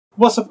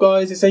What's up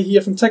guys, it's A here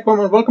from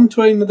TechBomb and welcome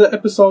to another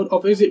episode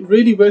of Is It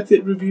Really Worth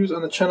It reviews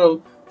on the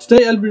channel.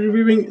 Today I'll be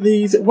reviewing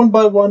these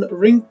 1ByOne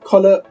ring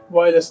color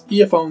wireless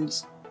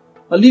earphones.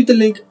 I'll leave the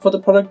link for the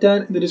product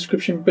down in the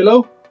description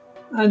below,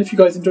 and if you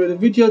guys enjoy the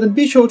video then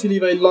be sure to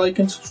leave a like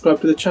and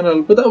subscribe to the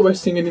channel. Without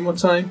wasting any more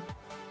time,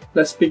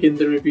 let's begin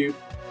the review.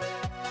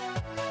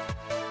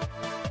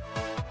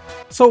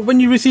 So when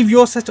you receive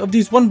your set of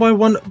these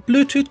 1ByOne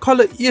Bluetooth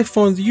color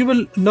earphones, you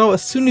will know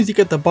as soon as you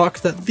get the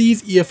box that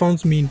these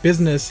earphones mean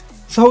business.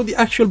 So the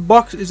actual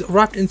box is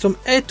wrapped in some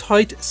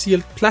airtight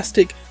sealed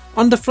plastic.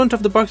 On the front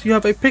of the box you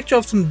have a picture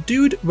of some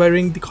dude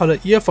wearing the color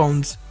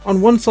earphones. On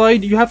one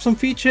side you have some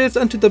features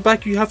and to the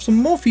back you have some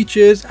more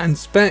features and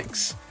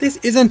specs. This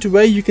isn't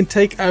where you can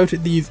take out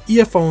these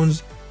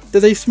earphones.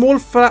 There's a small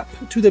flap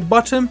to the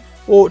bottom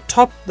or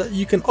top that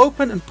you can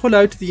open and pull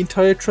out the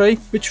entire tray,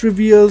 which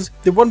reveals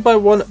the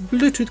 1ByOne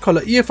Bluetooth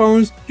color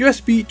earphones,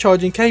 USB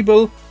charging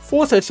cable,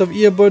 4 sets of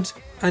earbuds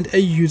and a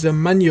user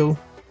manual.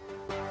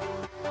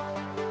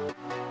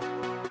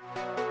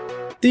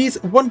 These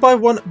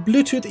 1ByOne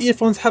Bluetooth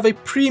earphones have a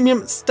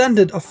premium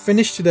standard of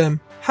finish to them.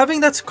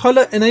 Having that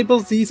color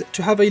enables these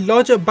to have a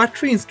larger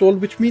battery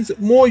installed, which means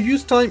more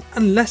use time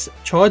and less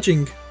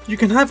charging. You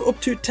can have up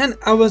to 10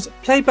 hours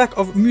playback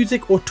of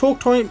music or talk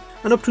time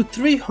and up to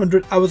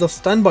 300 hours of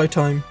standby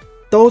time.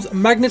 Those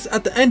magnets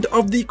at the end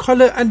of the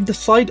collar and the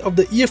side of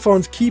the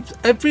earphones keeps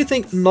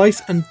everything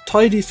nice and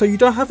tidy so you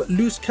don't have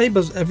loose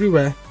cables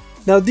everywhere.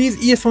 Now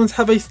these earphones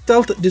have a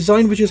stealth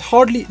design which is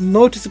hardly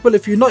noticeable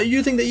if you're not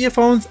using the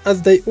earphones,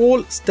 as they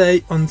all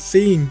stay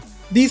unseen.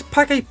 These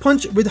pack a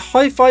punch with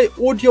hi-fi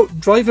audio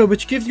driver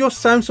which gives your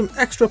sound some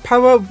extra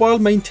power while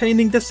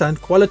maintaining the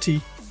sound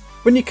quality.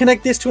 When you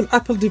connect this to an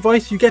Apple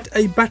device you get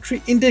a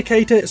battery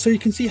indicator so you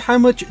can see how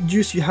much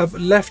juice you have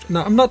left.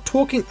 Now I'm not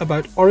talking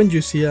about orange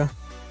juice here.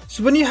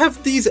 So when you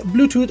have these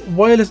Bluetooth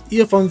wireless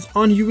earphones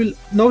on, you will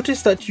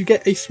notice that you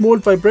get a small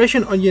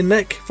vibration on your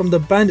neck from the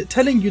band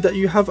telling you that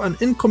you have an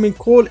incoming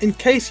call in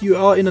case you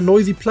are in a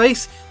noisy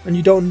place and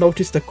you don't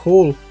notice the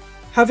call.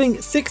 Having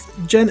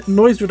 6th gen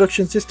noise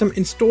reduction system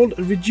installed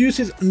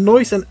reduces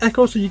noise and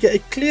echo so you get a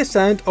clear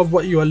sound of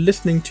what you are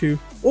listening to.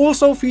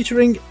 Also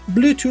featuring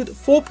Bluetooth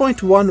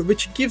 4.1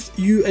 which gives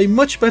you a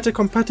much better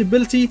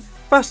compatibility,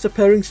 faster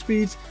pairing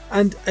speeds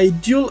and a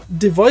dual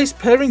device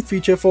pairing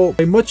feature for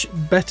a much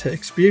better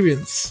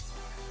experience.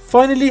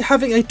 Finally,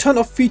 having a ton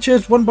of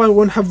features,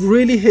 1ByOne have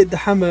really hit the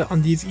hammer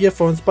on these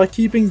earphones by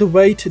keeping the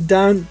weight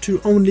down to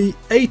only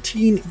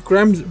 18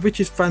 grams, which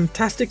is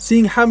fantastic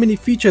seeing how many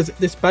features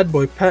this bad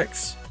boy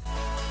packs.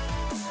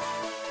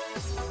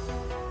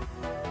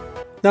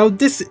 Now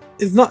this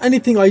is not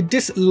anything I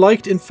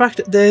disliked. In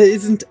fact, there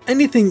isn't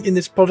anything in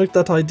this product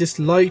that I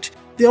disliked.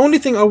 The only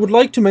thing I would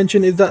like to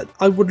mention is that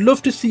I would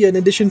love to see an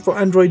addition for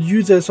Android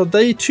users so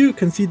they too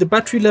can see the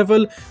battery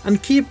level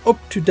and keep up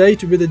to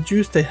date with the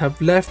juice they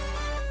have left.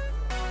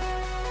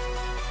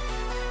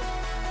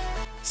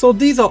 So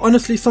these are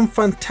honestly some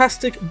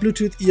fantastic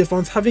Bluetooth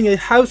earphones, having a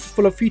house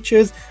full of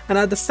features and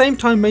at the same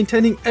time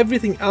maintaining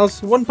everything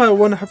else.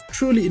 1ByOne have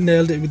truly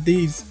nailed it with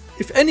these.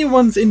 If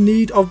anyone's in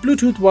need of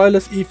Bluetooth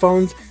wireless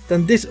earphones,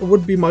 then this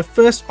would be my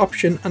first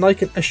option and I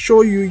can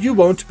assure you, you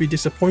won't be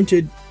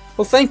disappointed.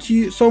 Well, thank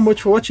you so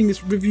much for watching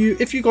this review.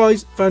 If you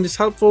guys found this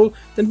helpful,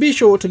 then be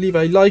sure to leave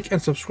a like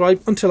and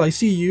subscribe until I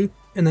see you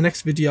in the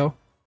next video.